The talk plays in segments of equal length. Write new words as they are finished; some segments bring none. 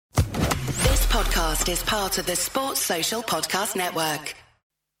podcast is part of the Sports Social Podcast Network.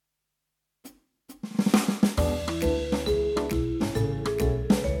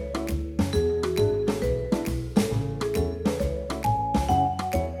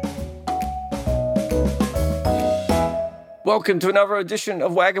 Welcome to another edition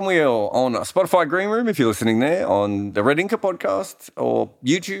of Wagon Wheel on Spotify Green Room, if you're listening there, on the Red Inca podcast, or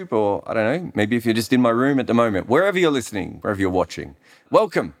YouTube, or I don't know, maybe if you're just in my room at the moment, wherever you're listening, wherever you're watching.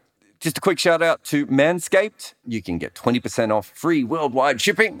 Welcome. Just a quick shout out to Manscaped. You can get 20% off free worldwide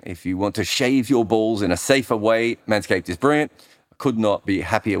shipping if you want to shave your balls in a safer way. Manscaped is brilliant. I could not be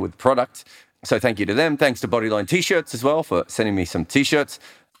happier with the product. So thank you to them. Thanks to Bodyline T-shirts as well for sending me some T-shirts.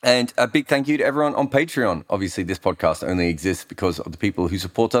 And a big thank you to everyone on Patreon. Obviously, this podcast only exists because of the people who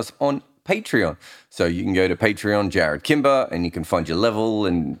support us on Patreon. So you can go to Patreon, Jared Kimber, and you can find your level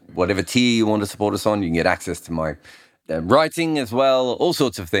and whatever tier you want to support us on. You can get access to my writing as well, all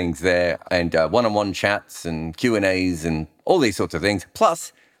sorts of things there, and one-on-one chats and Q&As and all these sorts of things.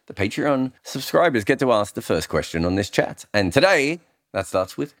 Plus, the Patreon subscribers get to ask the first question on this chat. And today, that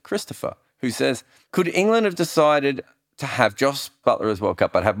starts with Christopher, who says, could England have decided to have Josh Butler as World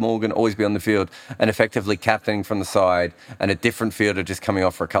Cup, but have Morgan always be on the field and effectively captaining from the side and a different fielder just coming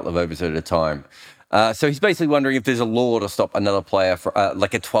off for a couple of overs at a time? So he's basically wondering if there's a law to stop another player, for,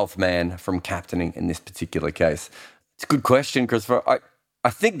 like a 12th man, from captaining in this particular case. It's a good question, Christopher. I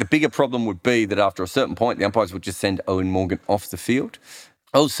think the bigger problem would be that after a certain point, the umpires would just send Owen Morgan off the field.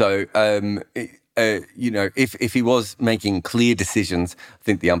 Also, if he was making clear decisions, I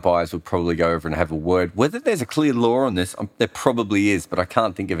think the umpires would probably go over and have a word. Whether there's a clear law on this, there probably is, but I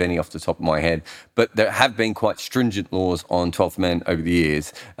can't think of any off the top of my head. But there have been quite stringent laws on 12th men over the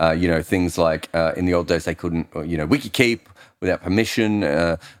years. Things like in the old days they couldn't, wicket keep without permission.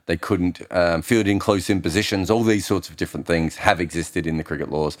 They couldn't field in close-in positions. All these sorts of different things have existed in the cricket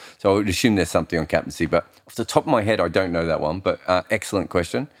laws. So I would assume there's something on captaincy. But off the top of my head, I don't know that one. But excellent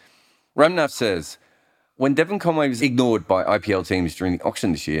question. Ramnath says, when Devon Conway was ignored by IPL teams during the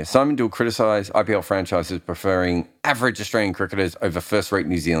auction this year, Simon Doull criticised IPL franchises preferring average Australian cricketers over first-rate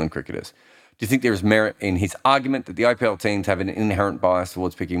New Zealand cricketers. Do you think there is merit in his argument that the IPL teams have an inherent bias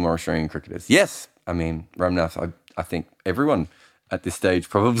towards picking more Australian cricketers? Yes. I mean, Ramnath, I think everyone at this stage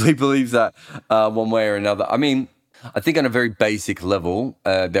probably believes that one way or another. I mean, I think on a very basic level,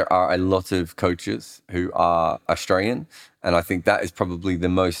 there are a lot of coaches who are Australian, and I think that is probably the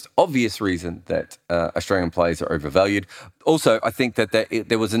most obvious reason that Australian players are overvalued. Also, I think that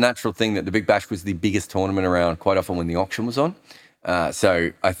there was a natural thing that the Big Bash was the biggest tournament around quite often when the auction was on.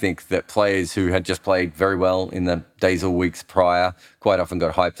 So I think that players who had just played very well in the days or weeks prior quite often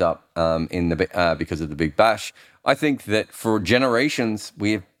got hyped up because of the Big Bash. I think that for generations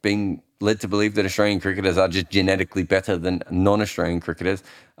we have been led to believe that Australian cricketers are just genetically better than non-Australian cricketers,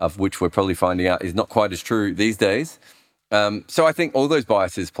 of which we're probably finding out is not quite as true these days. So I think all those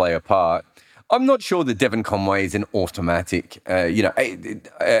biases play a part. I'm not sure that Devon Conway is an automatic,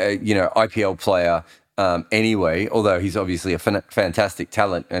 IPL player anyway, although he's obviously a fantastic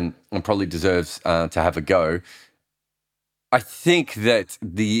talent and probably deserves to have a go. I think that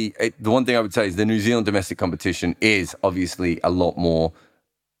the one thing I would say is the New Zealand domestic competition is obviously a lot more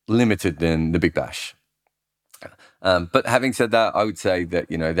limited than the Big Bash. But having said that, I would say that,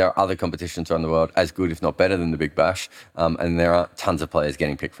 there are other competitions around the world as good, if not better, than the Big Bash. And there are tons of players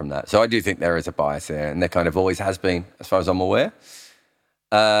getting picked from that. So I do think there is a bias there, and there kind of always has been, as far as I'm aware.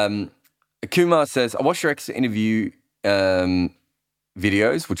 Kumar says, I watched your exit interview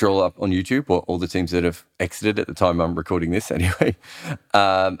videos, which are all up on YouTube, or all the teams that have exited at the time I'm recording this anyway.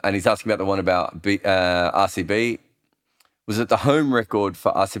 And he's asking about the one about RCB. Was that the home record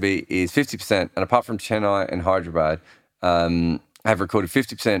for RCB is 50%, and apart from Chennai and Hyderabad, have recorded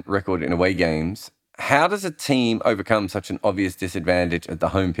 50% record in away games. How does a team overcome such an obvious disadvantage at the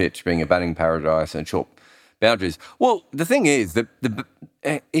home pitch being a batting paradise and short boundaries? Well, the thing is that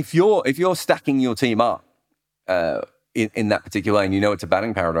if you're stacking your team up in that particular way, and it's a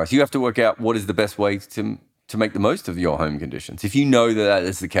batting paradise, you have to work out what is the best way to make the most of your home conditions. If you know that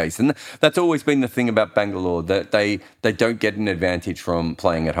is the case, and that's always been the thing about Bangalore, that they don't get an advantage from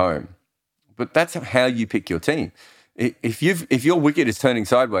playing at home. But that's how you pick your team. If your wicket is turning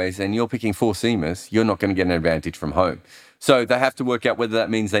sideways and you're picking four seamers, you're not going to get an advantage from home. So they have to work out whether that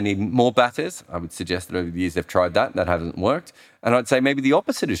means they need more batters. I would suggest that over the years they've tried that. That hasn't worked. And I'd say maybe the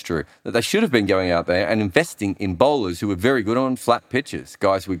opposite is true, that they should have been going out there and investing in bowlers who are very good on flat pitches,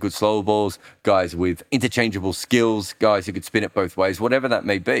 guys with good slower balls, guys with interchangeable skills, guys who could spin it both ways, whatever that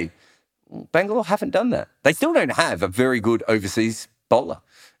may be. Bangalore haven't done that. They still don't have a very good overseas bowler.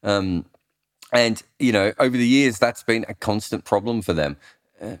 And, over the years, that's been a constant problem for them.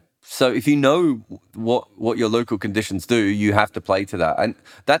 So if you know what your local conditions do, you have to play to that. And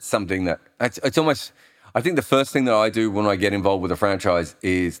that's something that it's almost, I think the first thing that I do when I get involved with a franchise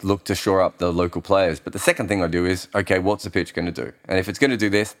is look to shore up the local players. But the second thing I do is, okay, what's the pitch going to do? And if it's going to do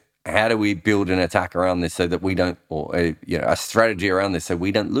this, how do we build an attack around this so that we don't, or a strategy around this so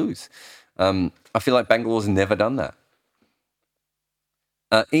we don't lose? I feel like Bangalore's never done that.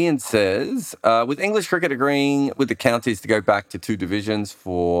 Ian says, with English cricket agreeing with the counties to go back to 2 divisions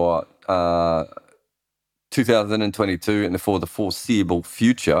for 2022 and for the foreseeable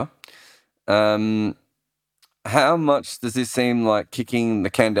future, how much does this seem like kicking the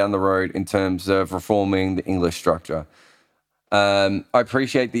can down the road in terms of reforming the English structure? I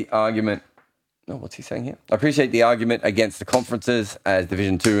appreciate the argument. Oh, what's he saying here? I appreciate the argument against the conferences as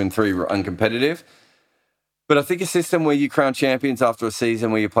Division 2 and 3 were uncompetitive. But I think a system where you crown champions after a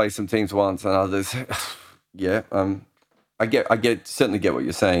season where you play some teams once and others, yeah, I certainly get what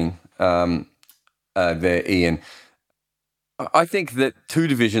you're saying there, Ian. I think that 2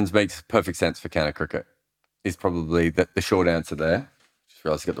 divisions makes perfect sense for county cricket. Is probably the short answer there. Just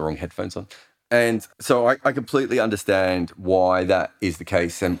realised I got the wrong headphones on. And so I completely understand why that is the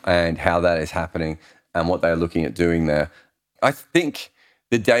case and how that is happening and what they're looking at doing there. I think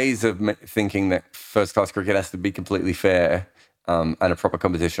the days of thinking that first-class cricket has to be completely fair and a proper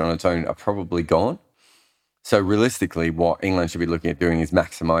competition on its own are probably gone. So realistically, what England should be looking at doing is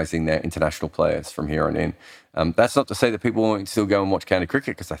maximising their international players from here on in. That's not to say that people won't still go and watch county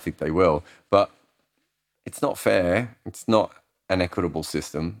cricket, because I think they will, but it's not fair. It's not an equitable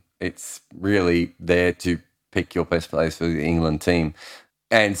system. It's really there to pick your best players for the England team.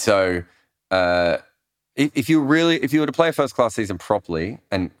 And so if you were to play a first-class season properly,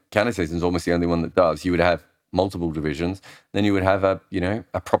 and county season is almost the only one that does, you would have multiple divisions. Then you would have a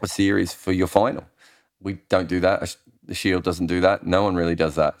proper series for your final. We don't do that. The Shield doesn't do that. No one really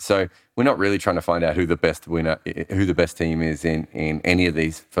does that. So we're not really trying to find out who the best team is in any of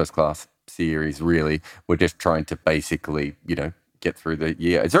these first-class series, really. We're just trying to basically, get through the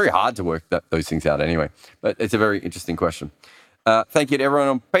year. It's very hard to work those things out anyway, but it's a very interesting question. Thank you to everyone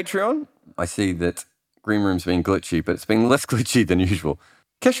on Patreon. I see that Green Room's been glitchy, but it's been less glitchy than usual.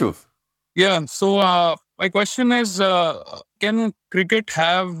 Keshuv. Yeah, so my question is, can cricket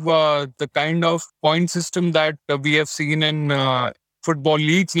have the kind of point system that we have seen in football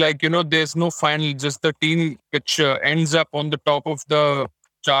leagues? Like, there's no final, just the team which ends up on the top of the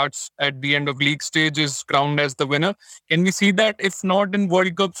charts at the end of league stage is crowned as the winner. Can we see that, if not in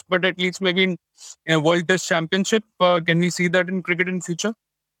World Cups, but at least maybe in a World Test Championship? Can we see that in cricket in future?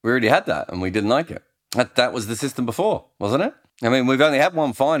 We already had that, and we didn't like it. That was the system before, wasn't it? I mean, we've only had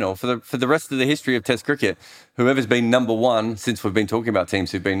one final for the rest of the history of Test cricket. Whoever's been number one, since we've been talking about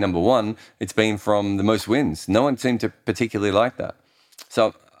teams who've been number one, it's been from the most wins. No one seemed to particularly like that.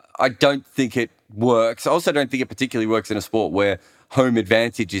 So I don't think it works. I also don't think it particularly works in a sport where home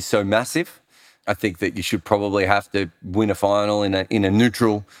advantage is so massive. I think that you should probably have to win a final in a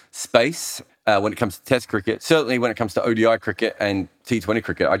neutral space when it comes to Test cricket. Certainly when it comes to ODI cricket and T20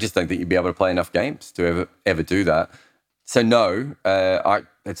 cricket, I just don't think you'd be able to play enough games to ever do that. So no,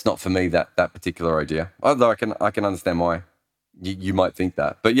 it's not for me, that particular idea. Although I can understand why you might think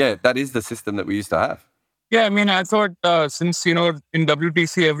that. But yeah, that is the system that we used to have. Yeah, I mean, I thought since, in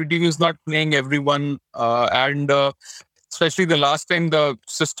WTC, every team is not playing everyone. And especially the last time the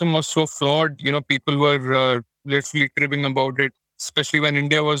system was so flawed, people were literally cribbing about it, especially when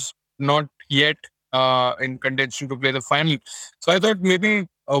India was not yet in contention to play the final. So I thought maybe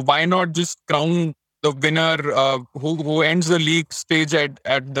why not just crown the winner who ends the league stage at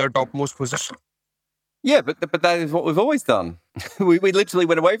the topmost position. Yeah, but that is what we've always done. we literally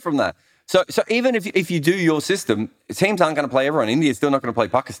went away from that. So even if you do your system, teams aren't going to play everyone. India's still not going to play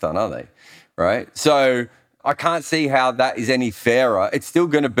Pakistan, are they? Right? So I can't see how that is any fairer. It's still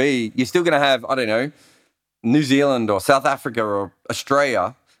going to be, you're still going to have, I don't know, New Zealand or South Africa or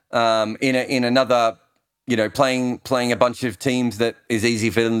Australia in another, playing a bunch of teams that is easy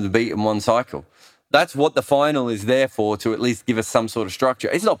for them to beat in one cycle. That's what the final is there for, to at least give us some sort of structure.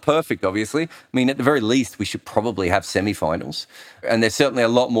 It's not perfect, obviously. I mean, at the very least, we should probably have semi-finals. And there's certainly a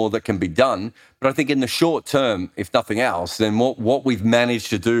lot more that can be done. But I think in the short term, if nothing else, then what we've managed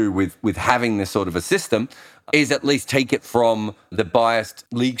to do with having this sort of a system is at least take it from the biased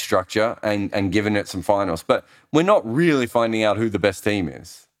league structure and giving it some finals. But we're not really finding out who the best team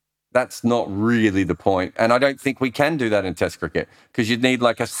is. That's not really the point. And I don't think we can do that in Test cricket, because you'd need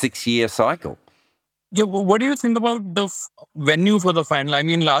like a 6-year cycle. Yeah, what do you think about the venue for the final? I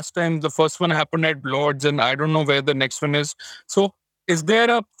mean, last time the first one happened at Lords, and I don't know where the next one is. So is there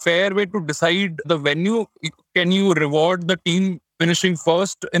a fair way to decide the venue? Can you reward the team finishing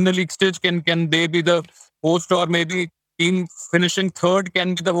first in the league stage, can they be the host, or maybe team finishing third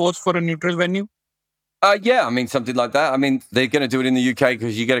can be the host for a neutral venue? Yeah, I mean, something like that. I mean, they're going to do it in the UK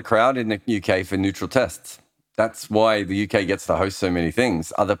because you get a crowd in the UK for neutral tests. That's why the UK gets to host so many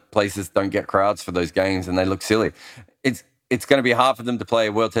things. Other places don't get crowds for those games and they look silly. It's going to be hard for them to play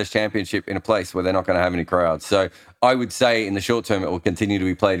a World Test Championship in a place where they're not going to have any crowds. So I would say in the short term, it will continue to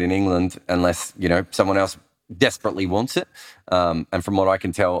be played in England unless, someone else desperately wants it. And from what I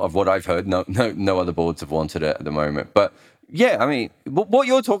can tell of what I've heard, no other boards have wanted it at the moment. But yeah, I mean, what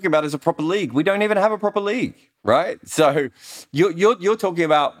you're talking about is a proper league. We don't even have a proper league, right? So you're talking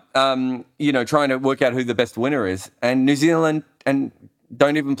about, trying to work out who the best winner is. And New Zealand and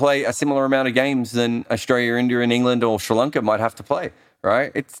don't even play a similar amount of games than Australia, India, and England or Sri Lanka might have to play,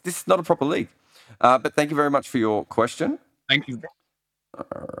 right? This is not a proper league. But thank you very much for your question. Thank you.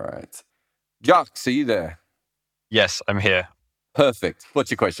 All right. Jacques, are you there? Yes, I'm here. Perfect.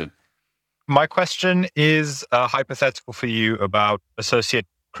 What's your question? My question is hypothetical for you about associate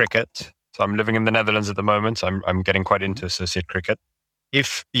cricket. So I'm living in the Netherlands at the moment. I'm getting quite into associate cricket.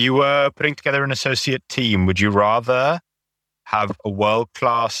 If you were putting together an associate team, would you rather have a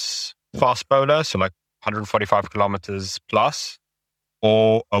world-class fast bowler, so like 145 kilometers plus,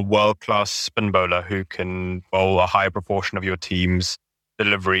 or a world-class spin bowler who can bowl a higher proportion of your team's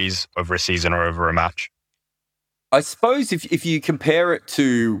deliveries over a season or over a match? I suppose if you compare it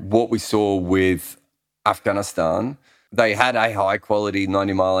to what we saw with Afghanistan, they had a high-quality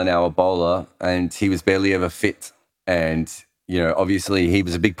 90-mile-an-hour bowler, and he was barely ever fit. And, obviously he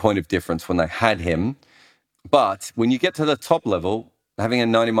was a big point of difference when they had him. But when you get to the top level, having a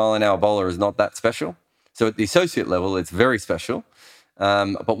 90-mile-an-hour bowler is not that special. So at the associate level, it's very special.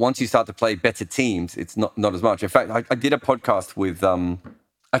 But once you start to play better teams, it's not as much. In fact, I did a podcast with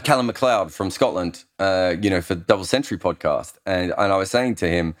Callum McLeod from Scotland, for Double Century podcast. And I was saying to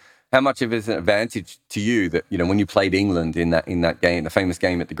him, how much of it is an advantage to you that, when you played England in that game, the famous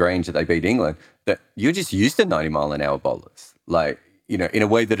game at the Grange that they beat England, that you're just used to 90-mile-an-hour bowlers, in a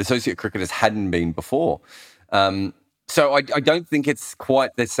way that associate cricketers hadn't been before. So I don't think it's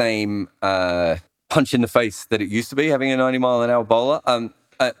quite the same punch in the face that it used to be having a 90-mile-an-hour bowler.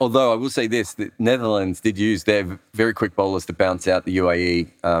 Although I will say this, the Netherlands did use their very quick bowlers to bounce out the UAE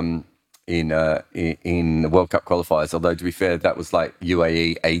in the World Cup qualifiers. Although, to be fair, that was like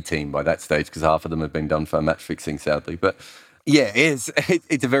UAE A team by that stage because half of them had been done for match fixing, sadly. But yeah, it's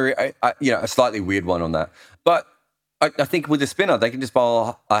a very, a slightly weird one on that. But I think with a spinner, they can just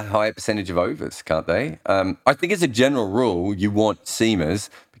bowl a higher percentage of overs, can't they? I think as a general rule, you want seamers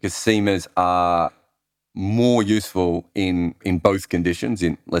because seamers are more useful in both conditions,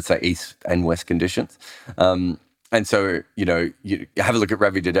 in, let's say, east and west conditions. And so, you have a look at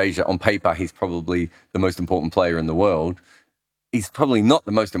Ravi Jadeja. On paper, he's probably the most important player in the world. He's probably not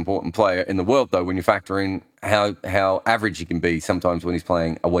the most important player in the world, though, when you factor in how average he can be sometimes when he's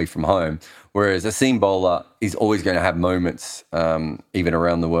playing away from home. Whereas a seam bowler is always going to have moments, even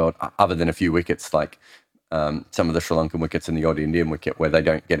around the world, other than a few wickets, like some of the Sri Lankan wickets and the odd Indian wicket where they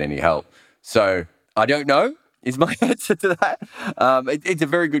don't get any help. So I don't know is my answer to that. It's a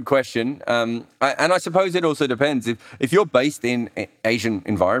very good question. And I suppose it also depends. If you're based in Asian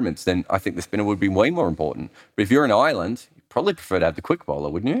environments, then I think the spinner would be way more important. But if you're an island, you'd probably prefer to have the quick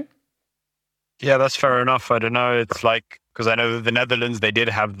bowler, wouldn't you? Yeah, that's fair enough. I don't know. It's like, because I know the Netherlands, they did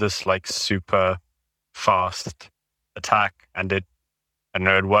have this like super fast attack, and it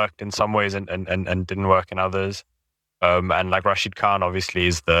worked in some ways and didn't work in others. And like Rashid Khan obviously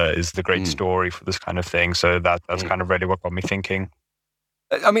is the great story for this kind of thing. So that's kind of really what got me thinking.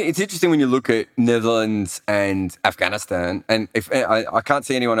 I mean, it's interesting when you look at Netherlands and Afghanistan, and if I can't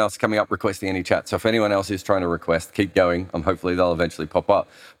see anyone else coming up requesting any chat. So if anyone else is trying to request, keep going. Hopefully they'll eventually pop up.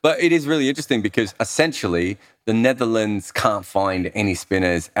 But it is really interesting because essentially the Netherlands can't find any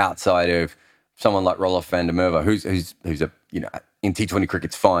spinners outside of someone like Roelof van der Merwe, who's a in T20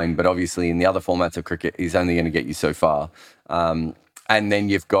 cricket's fine, but obviously in the other formats of cricket is only going to get you so far. And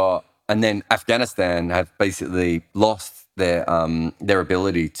then Afghanistan have basically lost their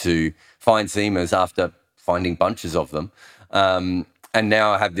ability to find seamers after finding bunches of them, and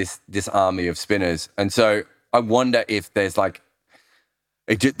now I have this army of spinners. And so I wonder if there's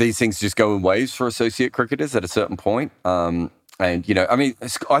these things just go in waves for associate cricketers at a certain point. I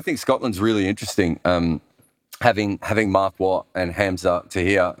think Scotland's really interesting. Having Mark Watt and Hamza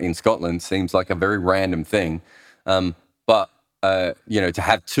Tahir in Scotland seems like a very random thing, but to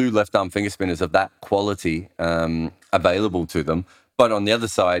have two left-arm finger spinners of that quality available to them. But on the other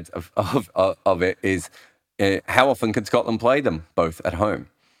side of it is how often can Scotland play them both at home?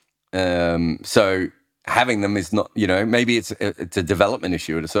 So having them is not, maybe it's a development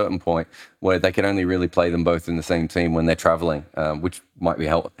issue at a certain point where they can only really play them both in the same team when they're traveling, which might be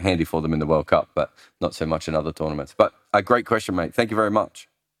handy for them in the World Cup, but not so much in other tournaments. But a great question, mate. Thank you very much.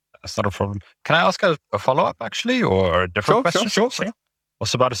 That's not a problem. Can I ask a follow-up, actually, or a different question? Sure.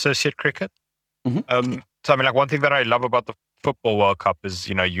 What's about associate cricket? Mm-hmm. So, I mean, like, one thing that I love about the Football World Cup is,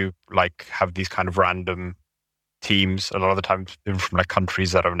 you like have these kind of random teams a lot of the time from like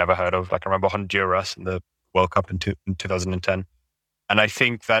countries that I've never heard of. Like I remember Honduras in the World Cup in 2010. And I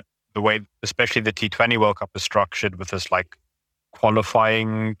think that the way, especially the T20 World Cup is structured with this like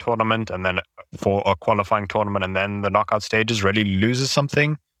qualifying tournament and then for a qualifying tournament and then the knockout stages really loses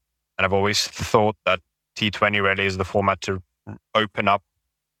something. And I've always thought that T20 really is the format to open up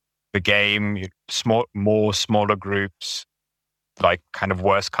the game, smaller groups, like kind of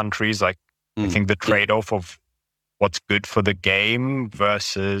worse countries. Like I think the trade-off of what's good for the game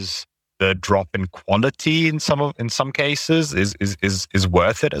versus the drop in quality in some cases is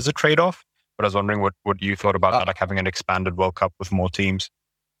worth it as a trade-off. But I was wondering what you thought about that, like having an expanded World Cup with more teams.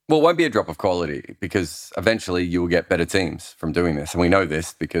 Well, it won't be a drop of quality because eventually you will get better teams from doing this. And we know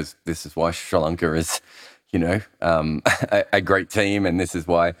this because this is why Sri Lanka is, a great team. And this is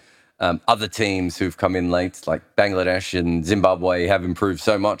why other teams who've come in late, like Bangladesh and Zimbabwe, have improved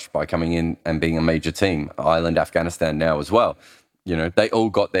so much by coming in and being a major team. Ireland, Afghanistan now as well. They all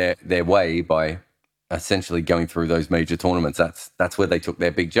got their way by essentially going through those major tournaments. That's where they took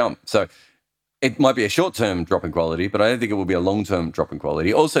their big jump. So it might be a short-term drop in quality, but I don't think it will be a long-term drop in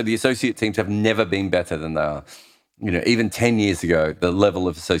quality. Also, the associate teams have never been better than they are. Even 10 years ago, the level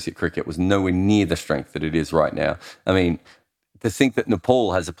of associate cricket was nowhere near the strength that it is right now. I mean, to think that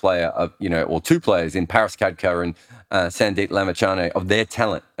Nepal has a player, or two players in Paras Khadka and Sandeep Lamachane of their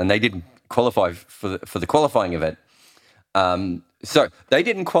talent, and they didn't qualify for the qualifying event. So they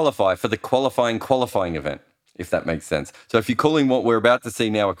didn't qualify for the qualifying event, if that makes sense. So if you're calling what we're about to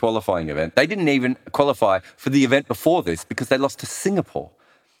see now a qualifying event, they didn't even qualify for the event before this because they lost to Singapore,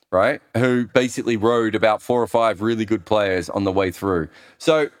 right? Who basically rode about 4 or 5 really good players on the way through.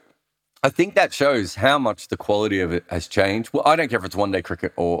 So I think that shows how much the quality of it has changed. Well, I don't care if it's one-day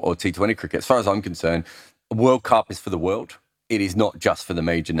cricket or T20 cricket. As far as I'm concerned, World Cup is for the world. It is not just for the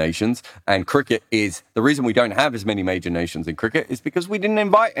major nations. And cricket is, the reason we don't have as many major nations in cricket is because we didn't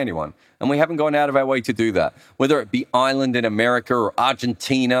invite anyone. And we haven't gone out of our way to do that. Whether it be Ireland in America or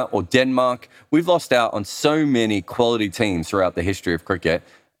Argentina or Denmark, we've lost out on so many quality teams throughout the history of cricket.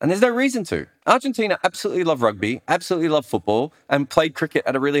 And there's no reason to. Argentina absolutely love rugby, absolutely love football, and played cricket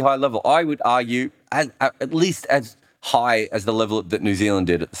at a really high level. I would argue at least as high as the level that New Zealand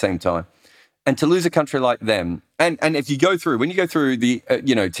did at the same time. And to lose a country like them, and if you go through, when you go through the,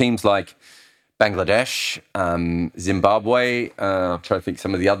 teams like Bangladesh, Zimbabwe, I'm trying to think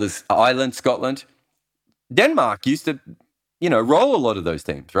some of the others, Ireland, Scotland, Denmark used to, roll a lot of those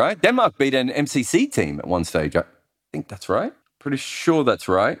teams, right? Denmark beat an MCC team at one stage. I think that's right. Pretty sure that's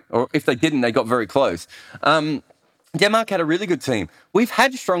right. Or if they didn't, they got very close. Denmark had a really good team. We've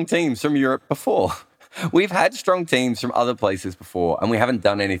had strong teams from Europe before. We've had strong teams from other places before, and we haven't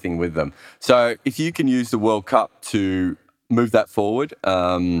done anything with them. So if you can use the World Cup to move that forward,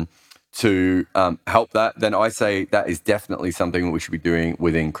 to help that, then I say that is definitely something we should be doing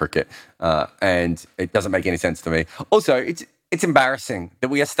within cricket. And it doesn't make any sense to me. Also, it's embarrassing that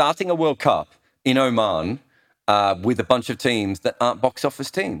we are starting a World Cup in Oman with a bunch of teams that aren't box office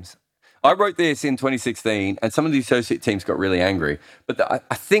teams. I wrote this in 2016, and some of the associate teams got really angry. But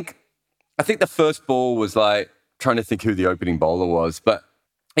I think the first ball was like, trying to think who the opening bowler was, but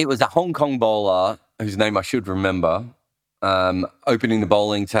it was a Hong Kong bowler whose name I should remember, opening the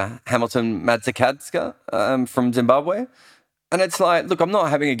bowling to Hamilton Madzakadska from Zimbabwe. And it's like, look, I'm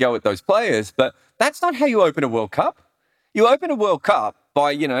not having a go at those players, but that's not how you open a World Cup. You open a World Cup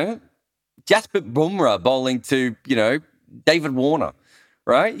by, Jasprit Bumrah bowling to, David Warner.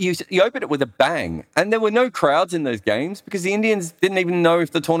 Right? You open it with a bang. And there were no crowds in those games because the Indians didn't even know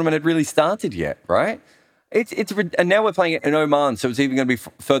if the tournament had really started yet, right? And now we're playing it in Oman, so it's even going to be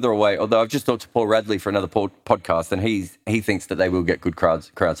further away. Although I've just talked to Paul Radley for another podcast, and he thinks that they will get good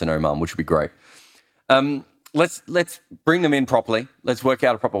crowds in Oman, which would be great. Let's bring them in properly. Let's work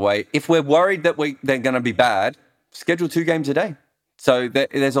out a proper way. If we're worried that they're going to be bad, schedule 2 games a day. So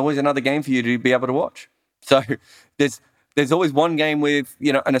there's always another game for you to be able to watch. So there's always one game with,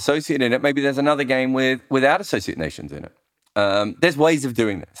 an associate in it. Maybe there's another game without associate nations in it. There's ways of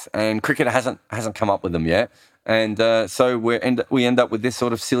doing this, and cricket hasn't come up with them yet. And so we end up with this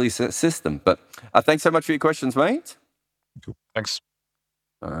sort of silly system. But thanks so much for your questions, mate. Thanks.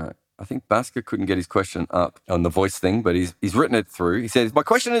 All right. I think Bhaskar couldn't get his question up on the voice thing, but he's written it through. He says, my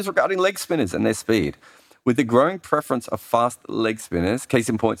question is regarding leg spinners and their speed. With the growing preference of fast leg spinners, case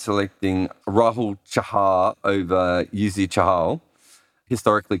in point selecting Rahul Chahar over Yuzi Chahal,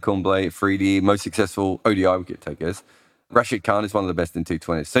 historically Kumble, Freedy, most successful ODI wicket takers. Rashid Khan is one of the best in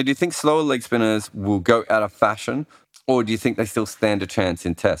T20s. So do you think slower leg spinners will go out of fashion, or do you think they still stand a chance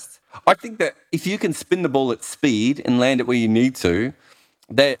in tests? I think that if you can spin the ball at speed and land it where you need to,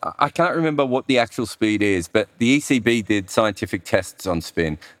 I can't remember what the actual speed is, but the ECB did scientific tests on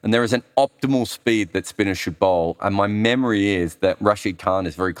spin, and there is an optimal speed that spinners should bowl, and my memory is that Rashid Khan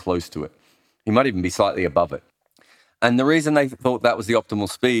is very close to it. He might even be slightly above it. And the reason they thought that was the optimal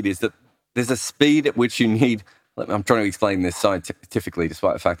speed is that there's a speed at which you need... I'm trying to explain this scientifically,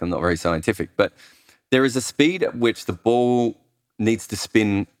 despite the fact I'm not very scientific, but there is a speed at which the ball needs to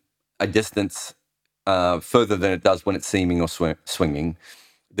spin a distance further than it does when it's seaming or swinging,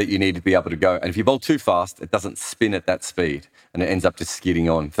 that you need to be able to go. And if you bowl too fast, it doesn't spin at that speed and it ends up just skidding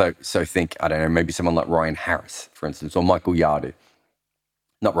on. So think, I don't know, maybe someone like Ryan Harris, for instance, or Michael Yardy.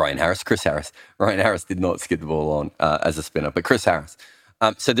 Not Ryan Harris, Chris Harris. Ryan Harris did not skid the ball on as a spinner, but Chris Harris.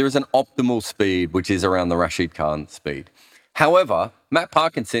 So there is an optimal speed, which is around the Rashid Khan speed. However, Matt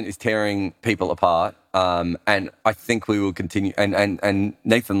Parkinson is tearing people apart, and I think we will continue. And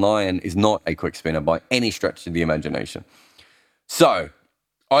Nathan Lyon is not a quick spinner by any stretch of the imagination. So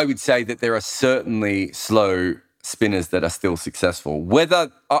I would say that there are certainly slow spinners that are still successful.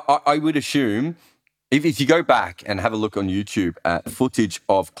 Whether I would assume, if you go back and have a look on YouTube at footage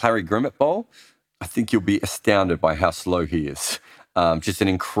of Clary Grimmett bowl, I think you'll be astounded by how slow he is. Just an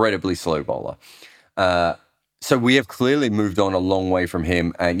incredibly slow bowler. So we have clearly moved on a long way from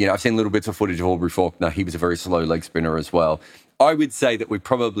him. And, I've seen little bits of footage of Aubrey Faulkner. He was a very slow leg spinner as well. I would say that we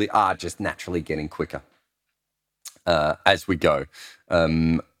probably are just naturally getting quicker as we go.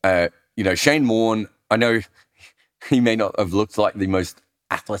 Shane Warne, I know he may not have looked like the most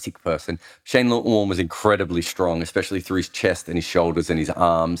athletic person. Shane Warne was incredibly strong, especially through his chest and his shoulders and his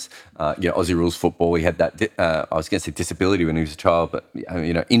arms. Aussie rules football. He had that, I was going to say disability when he was a child, but,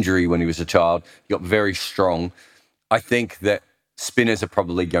 injury when he was a child. He got very strong. I think that spinners are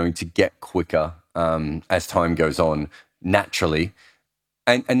probably going to get quicker as time goes on, naturally.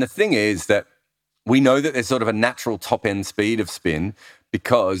 And the thing is that we know that there's sort of a natural top-end speed of spin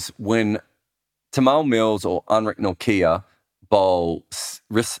because when Tamal Mills or Anrich Nortje bowl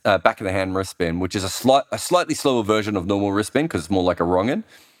back of the hand wrist spin, which is a slightly slower version of normal wrist spin because it's more like a wrong'un.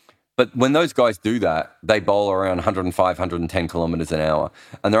 But when those guys do that, they bowl around 105, 110 kilometers an hour.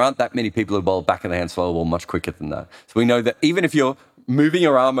 And there aren't that many people who bowl back of the hand slow ball much quicker than that. So we know that even if you're moving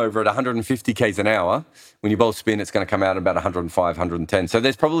your arm over at 150 k's an hour, when you bowl spin, it's going to come out at about 105, 110. So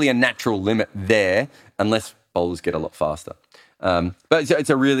there's probably a natural limit there unless bowlers get a lot faster. But it's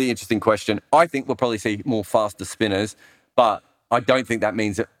a really interesting question. I think we'll probably see more faster spinners, but I don't think that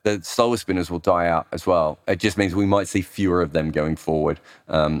means that the slower spinners will die out as well. It just means we might see fewer of them going forward.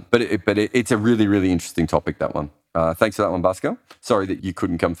 But it's a really, really interesting topic, that one. Thanks for that one, Bhaskar. Sorry that you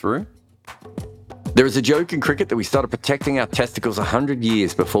couldn't come through. There is a joke in cricket that we started protecting our testicles 100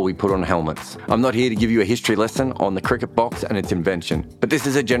 years before we put on helmets. I'm not here to give you a history lesson on the cricket box and its invention, but this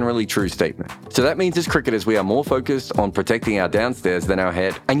is a generally true statement. So that means as cricketers, we are more focused on protecting our downstairs than our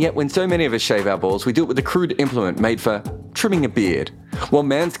head. And yet when so many of us shave our balls, we do it with a crude implement made for trimming a beard. Well,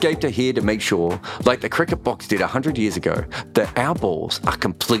 Manscaped are here to make sure, like the cricket box did 100 years ago, that our balls are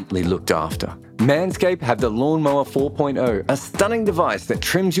completely looked after. Manscaped have the Lawnmower 4.0, a stunning device that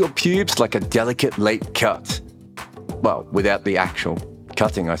trims your pubes like a delicate late cut. Well, without the actual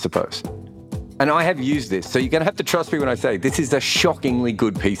cutting, I suppose. And I have used this, so you're going to have to trust me when I say this is a shockingly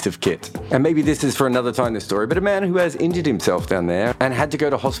good piece of kit. And maybe this is for another time, this story, but a man who has injured himself down there and had to go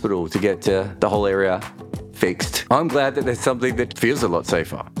to hospital to get the whole area fixed. I'm glad that there's something that feels a lot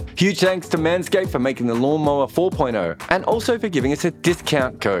safer. Huge thanks to Manscaped for making the Lawnmower 4.0 and also for giving us a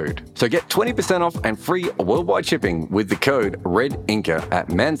discount code. So get 20% off and free worldwide shipping with the code REDINKA at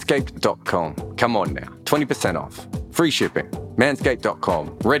manscaped.com. Come on now, 20% off. Free shipping. Manscaped.com.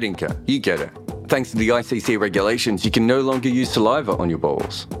 REDINKA. You get it. Thanks to the ICC regulations, you can no longer use saliva on your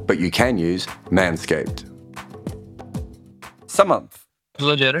balls, but you can use Manscaped. Samanth.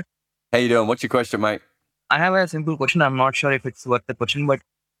 Hello, Jared. How you doing? What's your question, mate? I have a simple question. I'm not sure if it's worth the question, but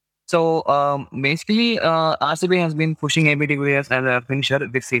so basically, RCB has been pushing AB de Villiers as a finisher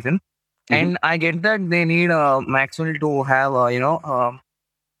this season, and I get that they need Maxwell to have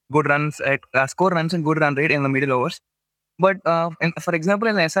good runs score runs and good run rate in the middle overs. But for example,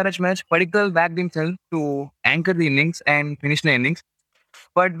 in the SRH match, Padikkal backed himself to anchor the innings and finish the innings,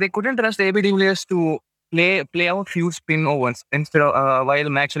 but they couldn't trust AB de Villiers to play out few spin overs instead of while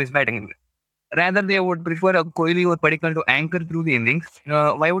Maxwell is batting. Rather, they would prefer a Kohli or Padikkal to anchor through the innings.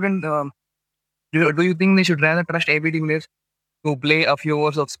 Why wouldn't do you think they should rather trust AB de Villiers to play a few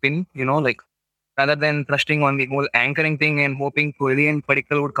overs of spin? Rather than trusting on the whole anchoring thing and hoping Kohli and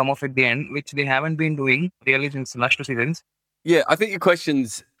Padikkal would come off at the end, which they haven't been doing really since the last 2 seasons. Yeah, I think your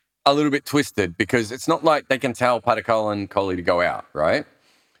question's a little bit twisted because it's not like they can tell Padikkal and Kohli to go out, right?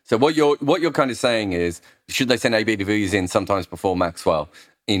 So what you're kind of saying is, should they send AB de Villiers in sometimes before Maxwell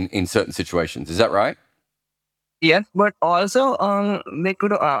in certain situations? Is that right? Yes, but also they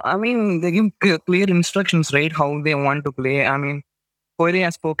could. They give clear instructions, right? How they want to play. Kohli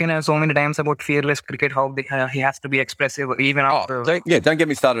has spoken so many times about fearless cricket, how he has to be expressive even after. Don't get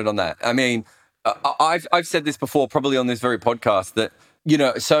me started on that. I mean, I've said this before, probably on this very podcast, that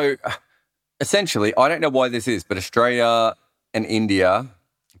so essentially, I don't know why this is, but Australia and India,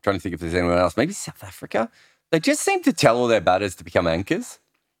 I'm trying to think if there's anyone else, maybe South Africa, they just seem to tell all their batters to become anchors.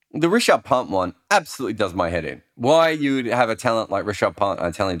 The Rishabh Pant one absolutely does my head in. Why you would have a talent like Rishabh Pant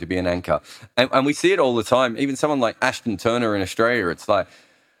and tell him to be an anchor? And we see it all the time. Even someone like Ashton Turner in Australia, it's like,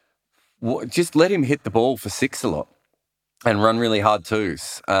 just let him hit the ball for six a lot and run really hard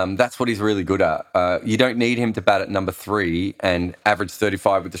twos. That's what he's really good at. You don't need him to bat at number 3 and average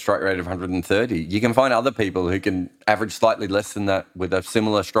 35 with a strike rate of 130. You can find other people who can average slightly less than that with a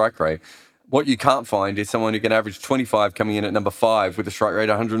similar strike rate. What you can't find is someone who can average 25 coming in at number 5 with a strike rate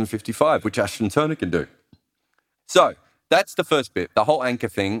of 155, which Ashton Turner can do. So that's the first bit, the whole anchor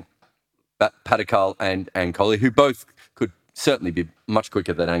thing, Padikkal and Kohli, who both could certainly be much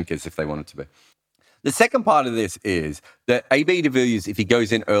quicker than anchors if they wanted to be. The second part of this is that AB de Villiers, if he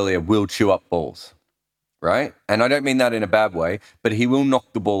goes in earlier, will chew up balls, right? And I don't mean that in a bad way, but he will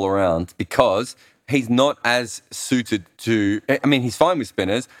knock the ball around because he's not as suited to... he's fine with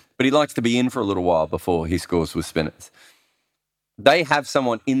spinners, but he likes to be in for a little while before he scores with spinners. They have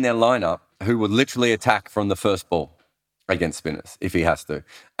someone in their lineup who would literally attack from the first ball against spinners if he has to.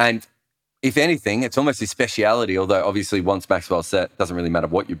 And if anything, it's almost his speciality, although obviously once Maxwell's set, it doesn't really matter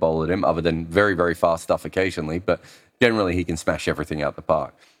what you bowl at him other than very, very fast stuff occasionally, but generally he can smash everything out the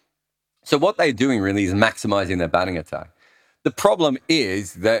park. So what they're doing really is maximizing their batting attack. The problem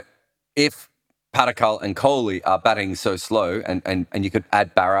is that if Padikkal and Kohli are batting so slow, and you could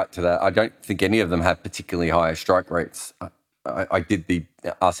add Bharat to that. I don't think any of them have particularly high strike rates. I did the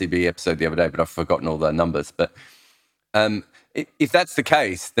RCB episode the other day, but I've forgotten all the numbers. But if that's the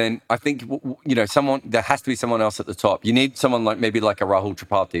case, then I think there has to be someone else at the top. You need someone like a Rahul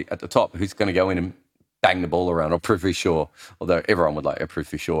Tripathi at the top who's going to go in and bang the ball around, or Prithvi Shaw, although everyone would like a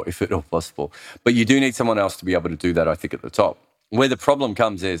Prithvi Shaw if at all possible. But you do need someone else to be able to do that, I think, at the top. Where the problem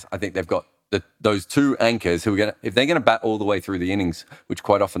comes is I think they've got those two anchors who are if they're going to bat all the way through the innings, which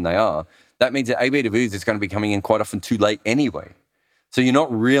quite often they are, that means that AB de Villiers is going to be coming in quite often too late anyway. So you're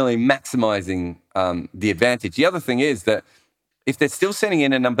not really maximizing the advantage. The other thing is that if they're still sending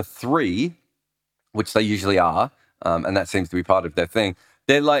in a number 3, which they usually are, and that seems to be part of their thing,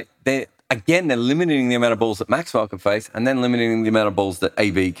 they're limiting the amount of balls that Maxwell can face and then limiting the amount of balls that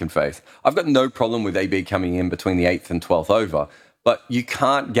AB can face. I've got no problem with AB coming in between the 8th and 12th over, but you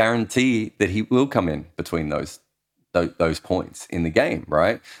can't guarantee that he will come in between those points in the game,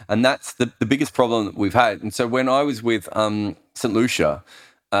 right? And that's the biggest problem that we've had. And so when I was with St. Lucia,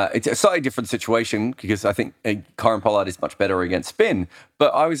 it's a slightly different situation because I think Kieron Pollard is much better against spin.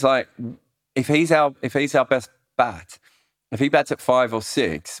 But I was like, if he's our best bat, if he bats at 5 or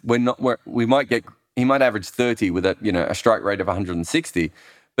 6, he might average 30 with a strike rate of 160.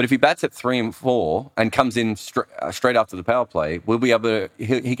 But if he bats at 3 and 4 and comes in straight after the power play, we'll be able to.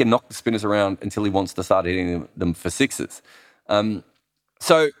 He can knock the spinners around until he wants to start hitting them for 6s.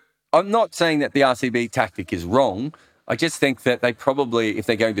 So I'm not saying that the RCB tactic is wrong. I just think that they probably, if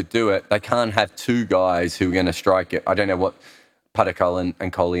they're going to do it, they can't have 2 guys who are going to strike it. I don't know what Padikkal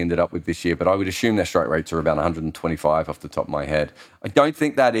and Kohli ended up with this year, but I would assume their strike rates are about 125 off the top of my head. I don't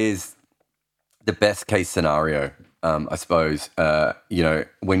think that is the best case scenario. I suppose,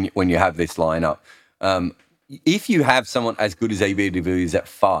 when you have this lineup. If you have someone as good as AB de Villiers at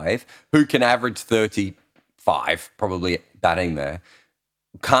 5, who can average 35, probably batting there,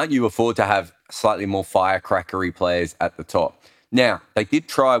 can't you afford to have slightly more firecrackery players at the top? Now, they did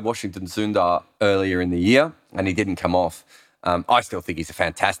try Washington Sundar earlier in the year, and he didn't come off. I still think he's a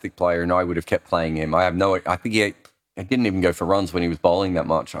fantastic player, and I would have kept playing him. I think he didn't even go for runs when he was bowling that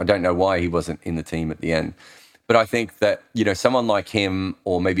much. I don't know why he wasn't in the team at the end. But I think that, someone like him,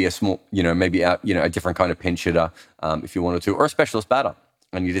 or maybe a small, a different kind of pinch hitter, if you wanted to, or a specialist batter,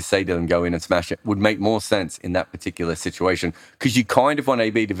 and you just say to them, go in and smash it, would make more sense in that particular situation, because you kind of want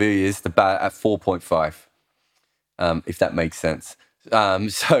AB de Villiers to bat at 4.5, if that makes sense.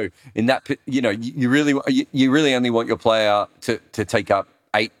 So in that, you really only want your player to take up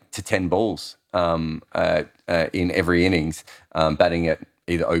 8 to 10 balls in every innings, batting at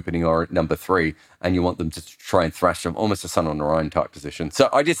either opening or at number 3, and you want them to try and thrash them, almost a Sun on Orion type position. So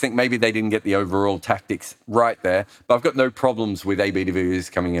I just think maybe they didn't get the overall tactics right there, but I've got no problems with AB de Villiers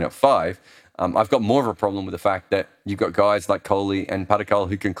coming in at 5. I've got more of a problem with the fact that you've got guys like Kohli and Padikkal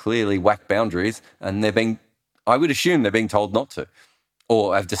who can clearly whack boundaries, and I would assume they're being told not to,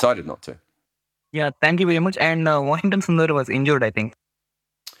 or have decided not to. Yeah, thank you very much. And Washington Sundar was injured, I think.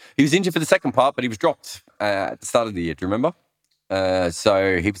 He was injured for the second part, but he was dropped at the start of the year. Do you remember?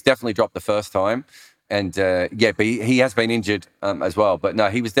 So he was definitely dropped the first time. And but he has been injured as well. But no,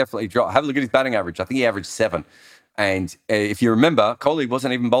 he was definitely dropped. Have a look at his batting average. I think he averaged 7. And if you remember, Kohli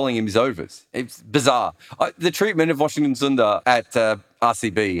wasn't even bowling him his overs. It's bizarre. The treatment of Washington Sundar at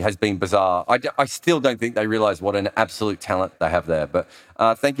RCB has been bizarre. I still don't think they realise what an absolute talent they have there. But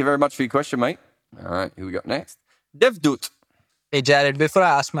thank you very much for your question, mate. All right, who we got next? Devdut. Hey, Jared, before I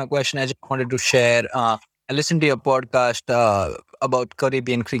ask my question, I just wanted to share, I listened to your podcast about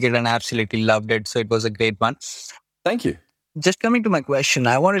Caribbean cricket and I absolutely loved it. So it was a great one. Thank you. Just coming to my question,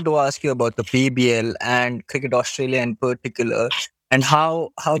 I wanted to ask you about the PBL and Cricket Australia in particular, and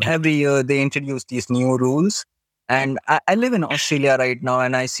how every year they introduce these new rules. And I live in Australia right now,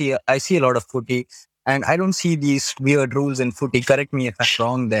 and I see a lot of footy, and I don't see these weird rules in footy. Correct me if I'm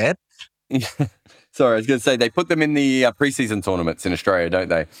wrong there. Sorry, I was going to say they put them in the preseason tournaments in Australia, don't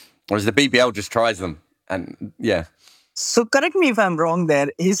they? Whereas the BBL just tries them, and yeah. So correct me if I'm wrong there.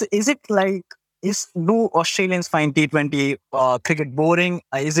 Is it like, do Australians find T20 cricket boring?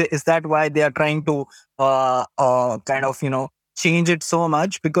 Is that why they are trying to kind of change it so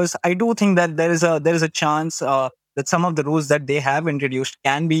much? Because I do think that there is a chance that some of the rules that they have introduced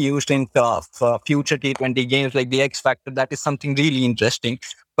can be used in future T20 games, like the X Factor. That is something really interesting.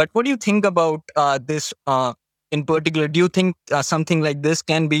 But what do you think about this in particular? Do you think something like this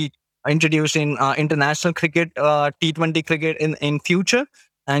can be introduced in international cricket, T20 cricket in future?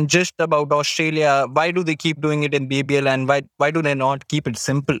 And just about Australia, why do they keep doing it in BBL, and why do they not keep it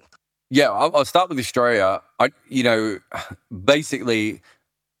simple? Yeah, I'll start with Australia. Basically,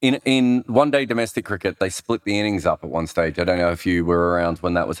 in one-day domestic cricket, they split the innings up at one stage. I don't know if you were around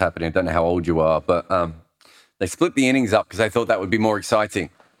when that was happening. I don't know how old you are, but they split the innings up because they thought that would be more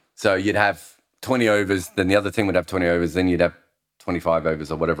exciting. So you'd have 20 overs, then the other team would have 20 overs, then you'd have 25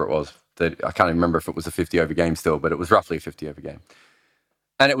 overs or whatever it was. I can't even remember if it was a 50-over game still, but it was roughly a 50-over game.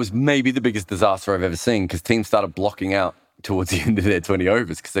 And it was maybe the biggest disaster I've ever seen, because teams started blocking out towards the end of their 20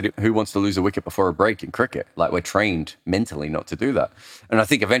 overs, because who wants to lose a wicket before a break in cricket? Like, we're trained mentally not to do that. And I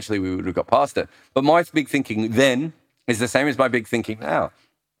think eventually we would have got past it. But my big thinking then is the same as my big thinking now.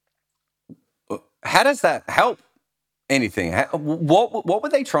 How does that help anything? What were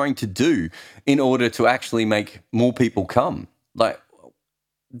they trying to do in order to actually make more people come? Like,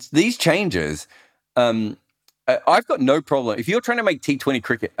 these changes... I've got no problem. If you're trying to make T20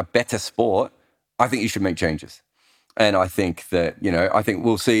 cricket a better sport, I think you should make changes. And I think that, I think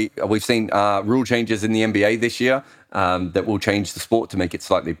we've seen rule changes in the NBA this year that will change the sport to make it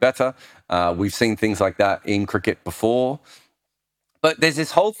slightly better. We've seen things like that in cricket before. But there's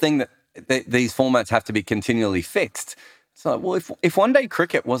this whole thing that these formats have to be continually fixed. It's like, well, if one-day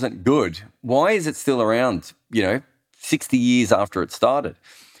cricket wasn't good, why is it still around, 60 years after it started?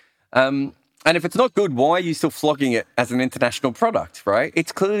 And if it's not good, why are you still flogging it as an international product, right?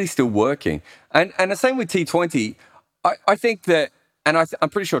 It's clearly still working. And the same with T20. I think that, and I'm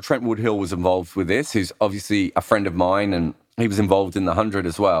pretty sure Trent Woodhill was involved with this, who's obviously a friend of mine, and he was involved in the 100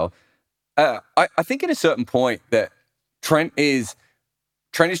 as well. I think at a certain point that Trent is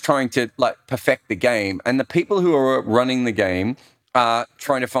trying to perfect the game, and the people who are running the game are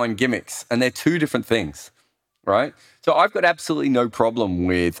trying to find gimmicks, and they're two different things, right? So I've got absolutely no problem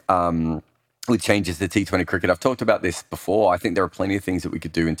with changes to T20 cricket. I've talked about this before. I think there are plenty of things that we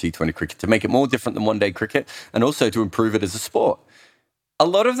could do in T20 cricket to make it more different than one-day cricket, and also to improve it as a sport. A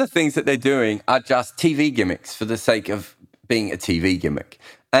lot of the things that they're doing are just TV gimmicks for the sake of being a TV gimmick.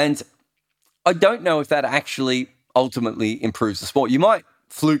 And I don't know if that actually ultimately improves the sport. You might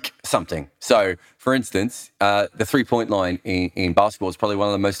fluke something. So, for instance, the three-point line in basketball is probably one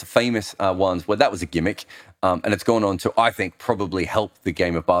of the most famous ones where that was a gimmick. And it's gone on to, I think, probably help the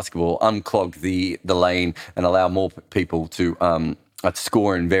game of basketball, unclog the lane and allow more people to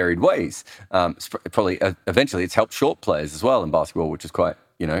score in varied ways. Eventually it's helped short players as well in basketball, which is quite,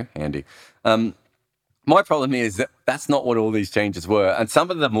 handy. My problem is that that's not what all these changes were. And some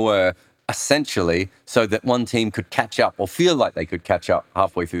of them were essentially so that one team could catch up or feel like they could catch up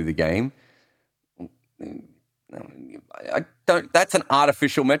halfway through the game. I don't. That's an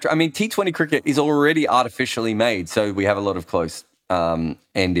artificial metric. I mean, T20 cricket is already artificially made, so we have a lot of close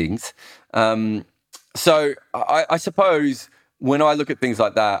endings. So I suppose when I look at things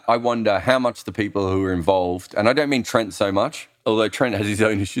like that, I wonder how much the people who are involved, and I don't mean Trent so much, although Trent has his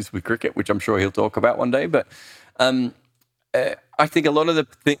own issues with cricket, which I'm sure he'll talk about one day, but I think a lot of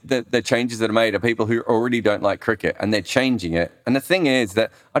the changes that are made are people who already don't like cricket and they're changing it. And the thing is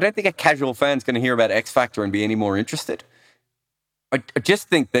that I don't think a casual fan's going to hear about X Factor and be any more interested. I just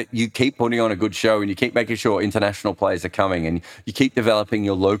think that you keep putting on a good show and you keep making sure international players are coming and you keep developing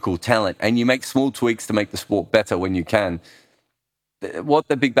your local talent and you make small tweaks to make the sport better when you can. What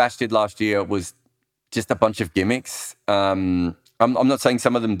the Big Bash did last year was just a bunch of gimmicks. I'm not saying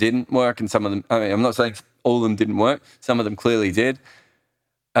some of them didn't work and some of them, I'm not saying all of them didn't work. Some of them clearly did.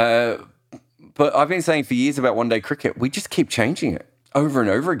 But I've been saying for years about one-day cricket, we just keep changing it over and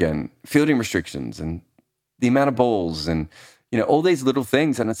over again. Fielding restrictions and the amount of balls and, all these little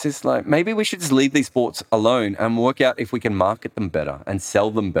things. And it's just like, maybe we should just leave these sports alone and work out if we can market them better and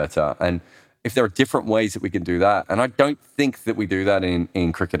sell them better. And if there are different ways that we can do that. And I don't think that we do that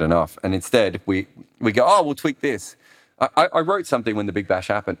in cricket enough. And instead, we go, oh, we'll tweak this. I wrote something when the Big Bash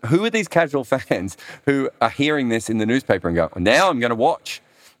happened. Who are these casual fans who are hearing this in the newspaper and go, now I'm going to watch?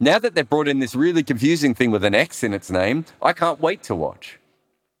 Now that they've brought in this really confusing thing with an X in its name, I can't wait to watch.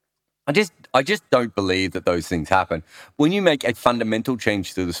 I just don't believe that those things happen. When you make a fundamental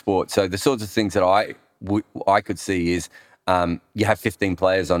change to the sport, so the sorts of things that I could see is you have 15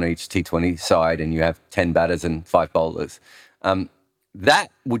 players on each T20 side and you have 10 batters and 5 bowlers. That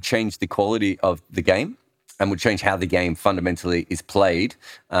would change the quality of the game and would change how the game fundamentally is played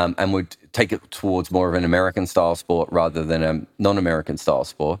and would take it towards more of an American-style sport rather than a non-American-style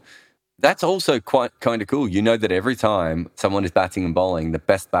sport. That's also quite kind of cool. You know that every time someone is batting and bowling, the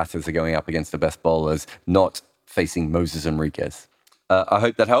best batters are going up against the best bowlers, not facing Moses Enriquez. I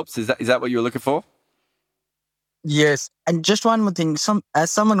hope that helps. Is that what you were looking for? Yes, and just one more thing. As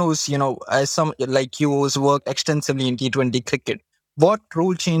someone who's as some like you who's worked extensively in T20 cricket, what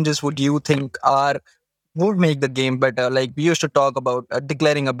rule changes would you think would make the game better? Like we used to talk about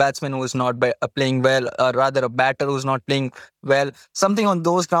declaring a batsman who is not playing well, or rather a batter who's not playing well. Something on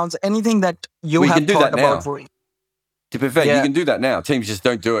those grounds. Anything that you have thought about for. To be fair, you can do that now. Teams just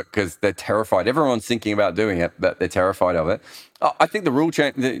don't do it because they're terrified. Everyone's thinking about doing it, but they're terrified of it. I think the rule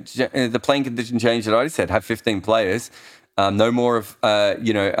change, the playing condition change that I said, have 15 players. No more of, a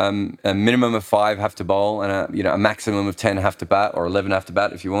minimum of 5 have to bowl and a maximum of 10 have to bat, or 11 have to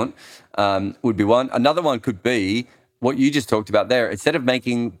bat if you want, would be one. Another one could be what you just talked about there. Instead of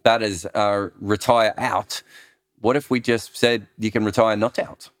making batters retire out, what if we just said you can retire not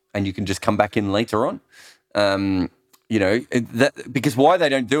out and you can just come back in later on? Because why they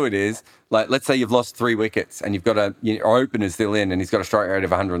don't do it is, like, let's say you've lost 3 wickets and you've got our opener's still in and he's got a strike rate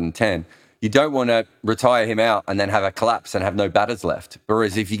of 110. You don't want to retire him out and then have a collapse and have no batters left.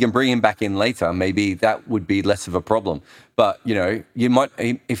 Whereas if you can bring him back in later, maybe that would be less of a problem. But, you might,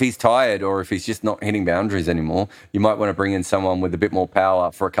 if he's tired or if he's just not hitting boundaries anymore, you might want to bring in someone with a bit more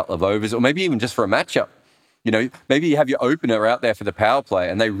power for a couple of overs, or maybe even just for a matchup. Maybe you have your opener out there for the power play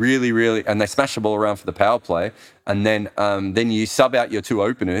and they really, and they smash the ball around for the power play. And then you sub out your 2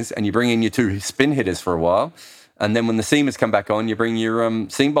 openers and you bring in your 2 spin hitters for a while. And then when the seamers come back on, you bring your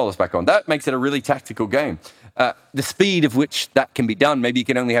seam bowlers back on. That makes it a really tactical game. The speed of which that can be done, maybe you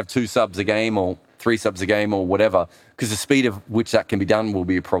can only have 2 subs a game or 3 subs a game or whatever, because the speed of which that can be done will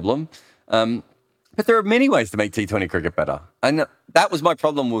be a problem. But there are many ways to make T20 cricket better. And that was my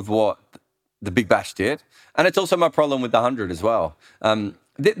problem with what the Big Bash did. And it's also my problem with the 100 as well.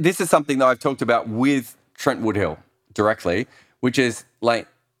 This is something that I've talked about with Trent Woodhill directly, which is like,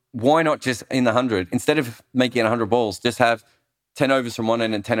 why not just in the 100, instead of making 100 balls, just have 10 overs from one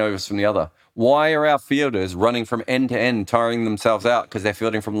end and 10 overs from the other? Why are our fielders running from end to end, tiring themselves out because they're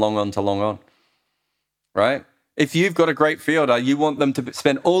fielding from long on to long on, right? If you've got a great fielder, you want them to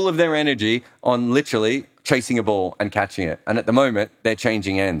spend all of their energy on literally chasing a ball and catching it. And at the moment, they're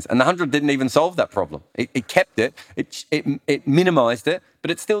changing ends. And the 100 didn't even solve that problem. It kept it. It minimized it, but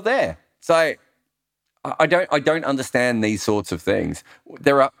it's still there. So I don't understand these sorts of things.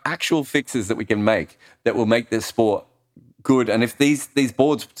 There are actual fixes that we can make that will make this sport good. And if these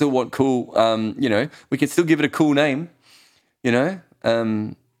boards still want cool, we can still give it a cool name, whatever.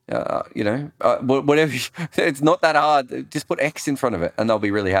 It's not that hard. Just put X in front of it and they'll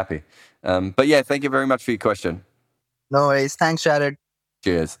be really happy. But yeah, thank you very much for your question. No worries. Thanks, Jared.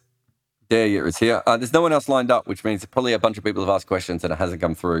 Cheers. Daya is here. There's no one else lined up, which means probably a bunch of people have asked questions and it hasn't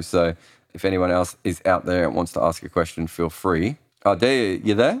come through. So if anyone else is out there and wants to ask a question, feel free. Daya,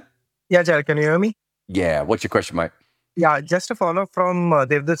 you there? Yeah, Jared, can you hear me? Yeah. What's your question, mate? Yeah, just to follow up from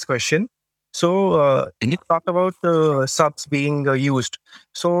Devdutt's question. So you talked about subs being used.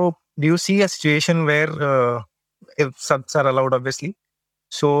 So do you see a situation where if subs are allowed, obviously,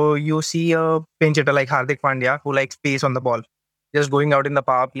 so you see a pinch hitter like Hardik Pandya who likes pace on the ball, just going out in the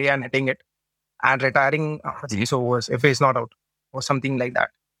power play and hitting it and retiring these overs if he's not out or something like that.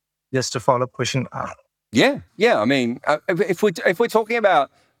 Just a follow up question. Yeah. I mean, if we're talking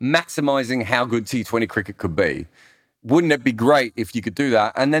about maximizing how good T20 cricket could be, wouldn't it be great if you could do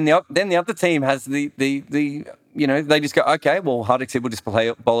that? And then the other team has the they just go, okay, well, Hardik said we'll just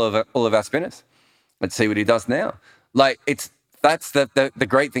play all of our spinners. Let's see what he does now. Like that's the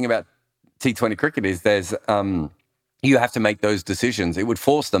great thing about T20 cricket is there's you have to make those decisions. It would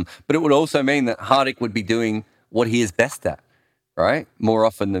force them, but it would also mean that Hardik would be doing what he is best at, right? More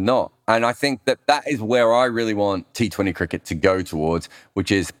often than not. And I think that is where I really want T20 cricket to go towards,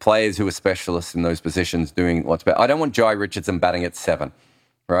 which is players who are specialists in those positions doing what's best. I don't want Jai Richardson batting at 7,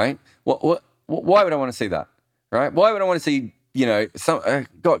 right? Why would I want to see that, right? Why would I want to see,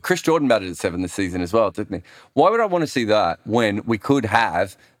 Chris Jordan batted at 7 this season as well, didn't he? Why would I want to see that when we could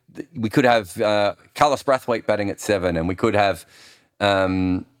have Carlos Brathwaite batting at 7, and we could have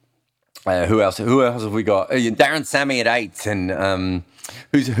who else have we got? Darren Sammy at 8, and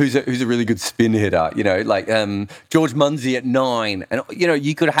who's a really good spin hitter? George Munsey at 9, and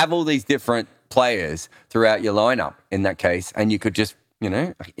you could have all these different players throughout your lineup in that case, and you could just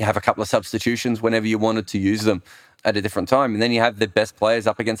have a couple of substitutions whenever you wanted to use them at a different time, and then you have the best players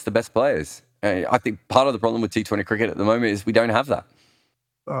up against the best players. I think part of the problem with T20 cricket at the moment is we don't have that.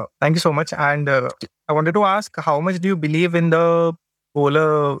 Thank you so much. And I wanted to ask, how much do you believe in the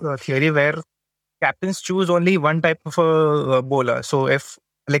bowler theory where captains choose only one type of a bowler? So if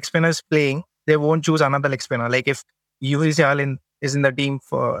leg spinner is playing, they won't choose another leg spinner. Like if Yuvraj Sehwag is in the team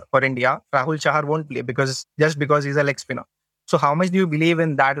for India, Rahul Chahar won't play because he's a leg spinner. So how much do you believe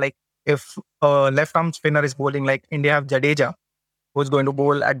in that? Like if a left arm spinner is bowling, like India have Jadeja, who's going to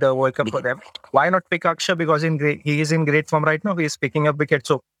bowl at the World Cup for them. Why not pick Akshar? Because he is in great form right now. He is picking up wickets.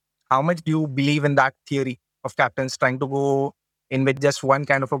 So how much do you believe in that theory of captains trying to go in with just one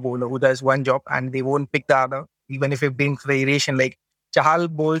kind of a bowler who does one job and they won't pick the other, even if it brings variation? Like Chahal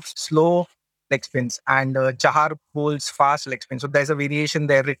bowls slow leg spins and Chahar bowls fast leg spins. So there's a variation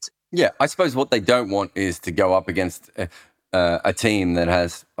there. Yeah, I suppose what they don't want is to go up against a team that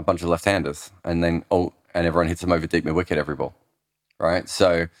has a bunch of left-handers and everyone hits them over deep mid-wicket every ball. Right,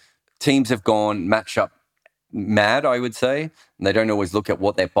 so teams have gone matchup mad, I would say, and they don't always look at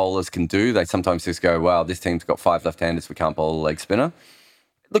what their bowlers can do. They sometimes just go, "Wow, this team's got 5 left-handers. We can't bowl a leg spinner."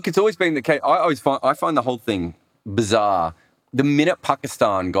 Look, it's always been the case. I find the whole thing bizarre. The minute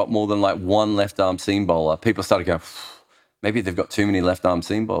Pakistan got more than like one left-arm seam bowler, people started going, maybe they've got too many left-arm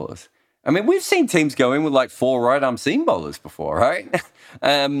seam bowlers. I mean, we've seen teams go in with like 4 right-arm seam bowlers before, right?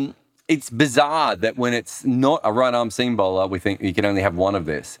 It's bizarre that when it's not a right-arm seam bowler, we think you can only have one of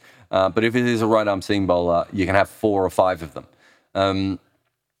this. But if it is a right-arm seam bowler, you can have 4 or 5 of them.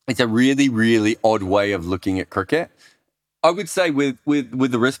 It's a really, really odd way of looking at cricket. I would say with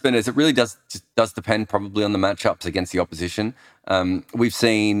the wrist spinners, it really does depend probably on the matchups against the opposition. We've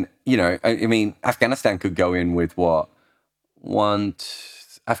seen, Afghanistan could go in with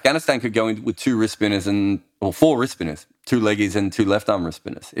Afghanistan could go in with 2 wrist spinners or 4 wrist spinners, 2 leggies and 2 left-arm wrist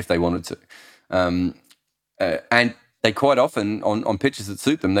spinners if they wanted to. And they quite often, on pitches that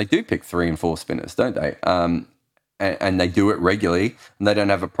suit them, they do pick 3 and 4 spinners, don't they? And they do it regularly, and they don't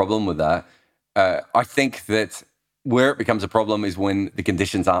have a problem with that. I think that where it becomes a problem is when the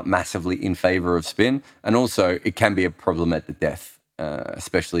conditions aren't massively in favour of spin, and also it can be a problem at the death,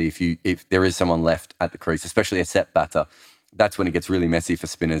 especially if there is someone left at the crease, especially a set batter. That's when it gets really messy for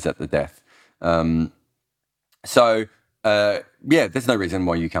spinners at the death. There's no reason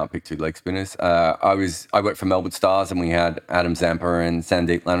why you can't pick 2 leg spinners. I worked for Melbourne Stars and we had Adam Zampa and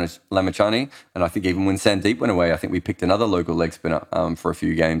Sandeep Lamachani. And I think even when Sandeep went away, I think we picked another local leg spinner for a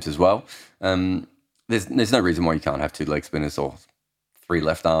few games as well. There's no reason why you can't have 2 leg spinners or 3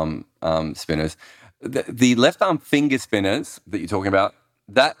 left arm spinners. The left arm finger spinners that you're talking about,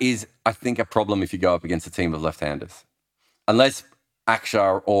 that is, I think, a problem if you go up against a team of left-handers. Unless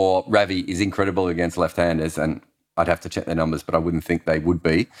Akshar or Ravi is incredible against left-handers, and I'd have to check their numbers, but I wouldn't think they would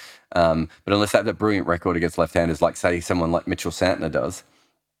be. But unless they have a brilliant record against left-handers, like, say, someone like Mitchell Santner does,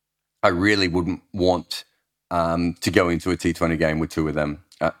 I really wouldn't want to go into a T20 game with 2 of them.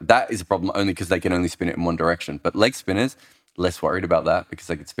 That is a problem only because they can only spin it in one direction. But leg spinners, less worried about that because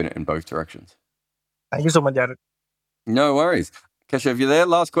they can spin it in both directions. Thank you so much, Jared. No worries. Keshav, you there?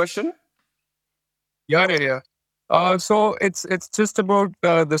 Last question? Yeah. So it's just about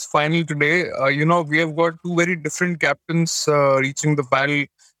this final today. We have got two very different captains reaching the final.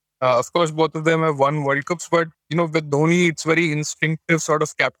 Of course, both of them have won World Cups, but with Dhoni, it's very instinctive sort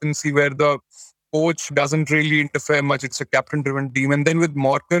of captaincy where the coach doesn't really interfere much. It's a captain-driven team. And then with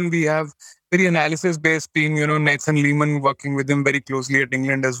Morgan, we have very analysis-based team. Nathan Lehman working with him very closely at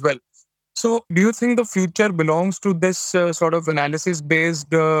England as well. So, do you think the future belongs to this sort of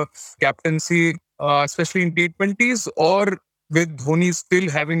analysis-based captaincy, especially in T20s, or with Dhoni still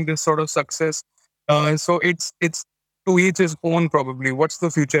having this sort of success? So it's to each his own, probably. What's the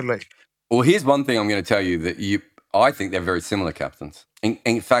future like? Well, here's one thing I'm going to tell you that I think they're very similar captains.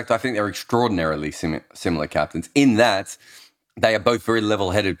 In fact, I think they're extraordinarily similar captains in that they are both very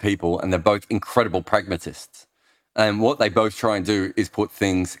level-headed people and they're both incredible pragmatists. And what they both try and do is put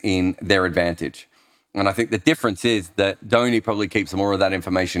things in their advantage. And I think the difference is that Dhoni probably keeps more of that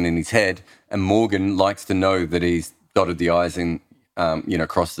information in his head, and Morgan likes to know that he's dotted the I's and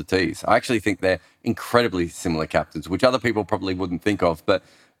crossed the T's. I actually think they're incredibly similar captains, which other people probably wouldn't think of. But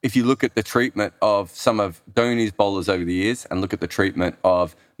if you look at the treatment of some of Dhoni's bowlers over the years and look at the treatment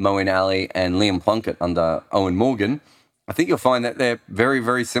of Moeen Ali and Liam Plunkett under Eoin Morgan, I think you'll find that they're very,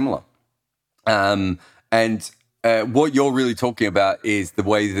 very similar. What you're really talking about is the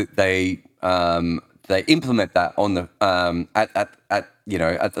way that they implement that on the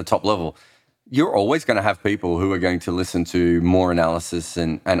at the top level. You're always going to have people who are going to listen to more analysis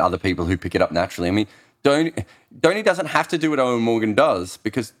and other people who pick it up naturally. I mean, Dhoni doesn't have to do what Eoin Morgan does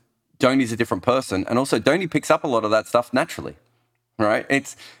because Dhoni's a different person, and also Dhoni picks up a lot of that stuff naturally, right?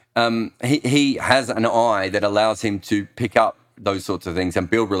 It's he has an eye that allows him to pick up those sorts of things and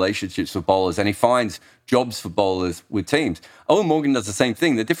build relationships with bowlers, and he finds jobs for bowlers with teams. Eoin Morgan does the same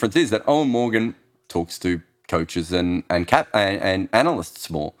thing. The difference is that Eoin Morgan talks to coaches and analysts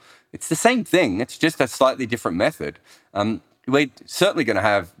more. It's the same thing. It's just a slightly different method. We're certainly going to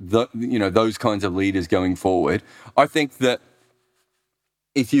have those kinds of leaders going forward. I think that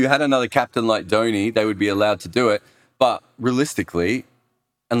if you had another captain like Dhoni, they would be allowed to do it. But realistically,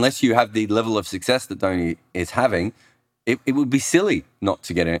 unless you have the level of success that Dhoni is having, it would be silly not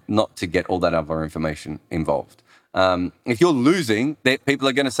to get all that other information involved. If you're losing, people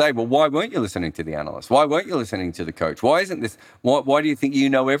are going to say, well, why weren't you listening to the analyst? Why weren't you listening to the coach? Why isn't this? Why do you think you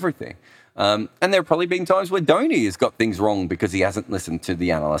know everything? And there have probably been times where Dhoni has got things wrong because he hasn't listened to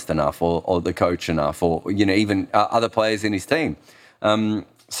the analyst enough or the coach enough or, even other players in his team.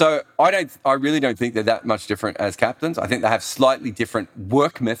 So I really don't think they're that much different as captains. I think they have slightly different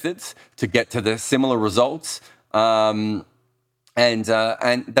work methods to get to the similar results. And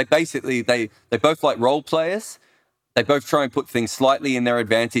they basically, they both like role players. They both try and put things slightly in their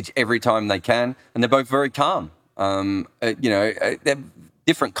advantage every time they can. And they're both very calm. They're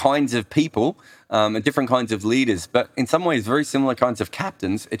different kinds of people and different kinds of leaders, but in some ways very similar kinds of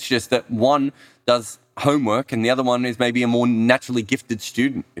captains. It's just that one does homework and the other one is maybe a more naturally gifted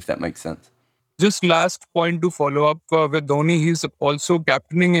student, if that makes sense. Just last point to follow up with Dhoni, he's also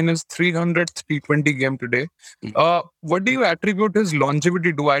captaining in his 300th T20 game today. What do you attribute his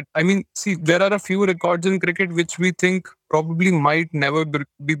longevity to? I mean, see, there are a few records in cricket which we think probably might never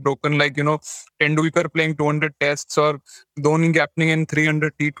be broken, like, Tendulkar playing 200 tests or Dhoni captaining in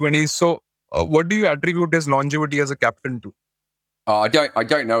 300 T20s. So what do you attribute his longevity as a captain to? I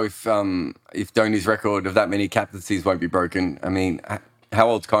don't know if Dhoni's record of that many captaincies won't be broken. I mean, how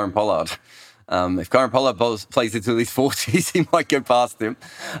old's Kieron Pollard? If Kieron Pollard plays until his 40s, he might go past him.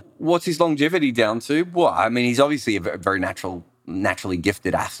 What's his longevity down to? Well, I mean, he's obviously a very naturally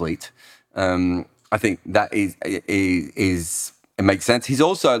gifted athlete. I think that it makes sense. He's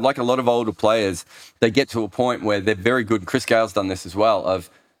also, like a lot of older players, they get to a point where they're very good. Chris Gale's done this as well, of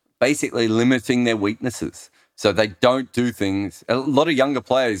basically limiting their weaknesses. So they don't do things. A lot of younger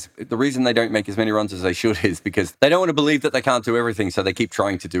players, the reason they don't make as many runs as they should is because they don't want to believe that they can't do everything, so they keep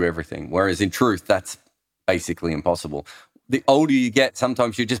trying to do everything. Whereas in truth, that's basically impossible. The older you get,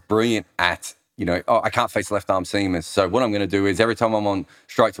 sometimes you're just brilliant at, I can't face left-arm seamers. So what I'm going to do is every time I'm on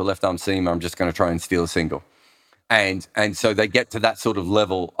strike to a left-arm seamer, I'm just going to try and steal a single. And so they get to that sort of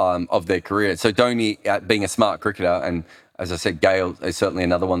level of their career. So Dhoni, being a smart cricketer, and as I said, Gale is certainly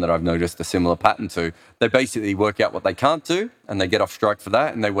another one that I've noticed a similar pattern to. They basically work out what they can't do, and they get off strike for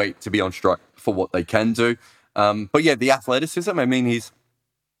that, and they wait to be on strike for what they can do. But yeah, the athleticism, I mean,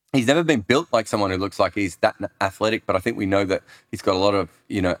 He's never been built like someone who looks like he's that athletic, but I think we know that he's got a lot of,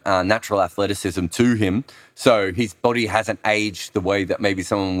 natural athleticism to him. So his body hasn't aged the way that maybe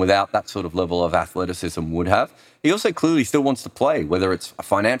someone without that sort of level of athleticism would have. He also clearly still wants to play, whether it's a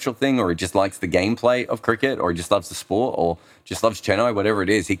financial thing or he just likes the gameplay of cricket or he just loves the sport or just loves Chennai, whatever it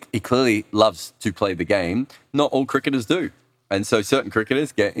is. He clearly loves to play the game. Not all cricketers do. And so certain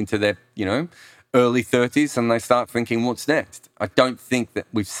cricketers get into their, early 30s and they start thinking, what's next? I don't think that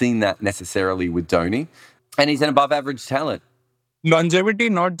we've seen that necessarily with Dhoni. And he's an above average talent. Longevity,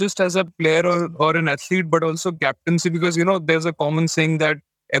 not just as a player or an athlete, but also captaincy, because, there's a common saying that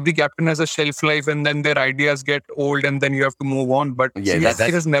every captain has a shelf life and then their ideas get old and then you have to move on. But he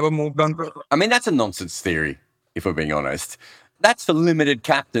has never moved on. I mean, that's a nonsense theory, if we're being honest. That's for limited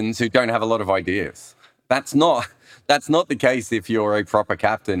captains who don't have a lot of ideas. That's not the case if you're a proper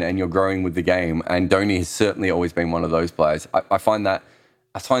captain and you're growing with the game. And Dhoni has certainly always been one of those players. I find that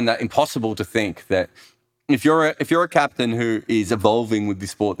impossible to think that if you're a captain who is evolving with the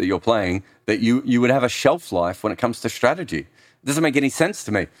sport that you're playing, that you would have a shelf life when it comes to strategy. It doesn't make any sense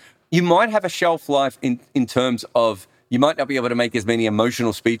to me. You might have a shelf life in terms of you might not be able to make as many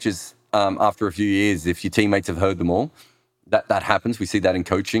emotional speeches after a few years if your teammates have heard them all. That happens. We see that in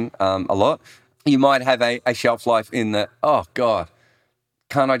coaching a lot. You might have a shelf life in that, oh, God,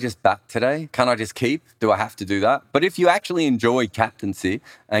 can't I just bat today? Can't I just keep? Do I have to do that? But if you actually enjoy captaincy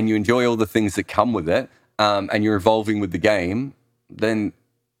and you enjoy all the things that come with it and you're evolving with the game, then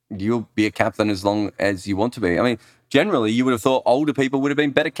you'll be a captain as long as you want to be. I mean, generally, you would have thought older people would have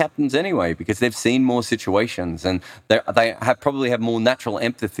been better captains anyway because they've seen more situations and they probably have more natural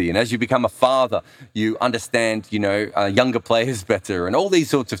empathy. And as you become a father, you understand, younger players better and all these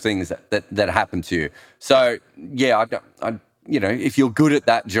sorts of things that happen to you. So, yeah, if you're good at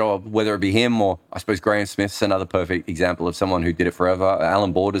that job, whether it be him or I suppose Graham Smith's another perfect example of someone who did it forever.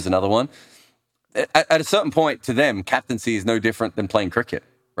 Alan Border's another one. At a certain point to them, captaincy is no different than playing cricket,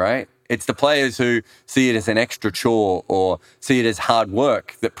 right? It's the players who see it as an extra chore or see it as hard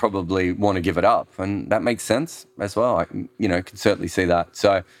work that probably want to give it up. And that makes sense as well. I can certainly see that.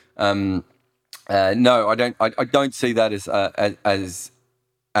 So, no, I don't see that as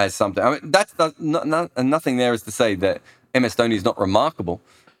something. I mean, that's nothing there is to say that MS Dhoni is not remarkable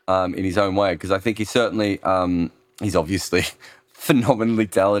in his own way, because I think he's certainly, he's obviously phenomenally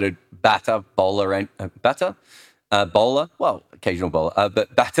talented batter, bowler, and bowler, well, occasional bowler,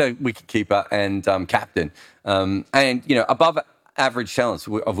 but batter, wicketkeeper, and captain. And, above average talents,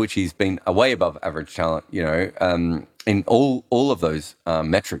 of which he's been a way above average talent, in all of those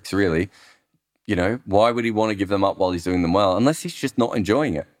metrics, really. Why would he want to give them up while he's doing them well? Unless he's just not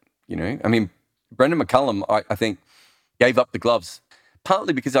enjoying it, I mean, Brendan McCullum, I think, gave up the gloves,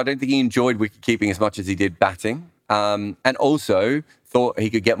 partly because I don't think he enjoyed wicket-keeping as much as he did batting, and also thought he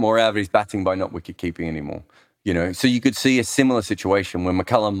could get more out of his batting by not wicket-keeping anymore. So you could see a similar situation where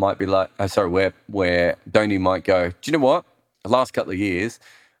McCullum might be like, where Dhoni might go, do you know what? The last couple of years,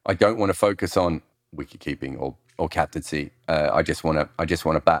 I don't want to focus on wicket keeping or captaincy. I just want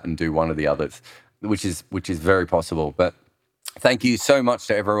to bat and do one of the others, which is very possible. But thank you so much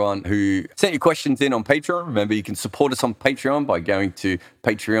to everyone who sent your questions in on Patreon. Remember, you can support us on Patreon by going to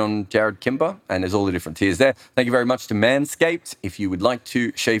Patreon Jared Kimber, and there's all the different tiers there. Thank you very much to Manscaped. If you would like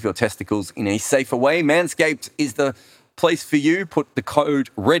to shave your testicles in a safer way, Manscaped is the place for you. Put the code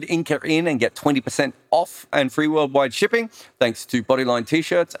REDINKER in and get 20% off and free worldwide shipping. Thanks to Bodyline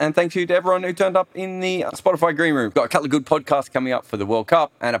T-shirts, and thank you to everyone who turned up in the Spotify Green Room. Got a couple of good podcasts coming up for the World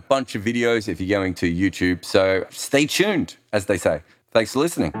Cup and a bunch of videos if you're going to YouTube. So stay tuned, as they say. Thanks for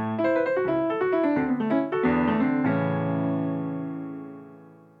listening.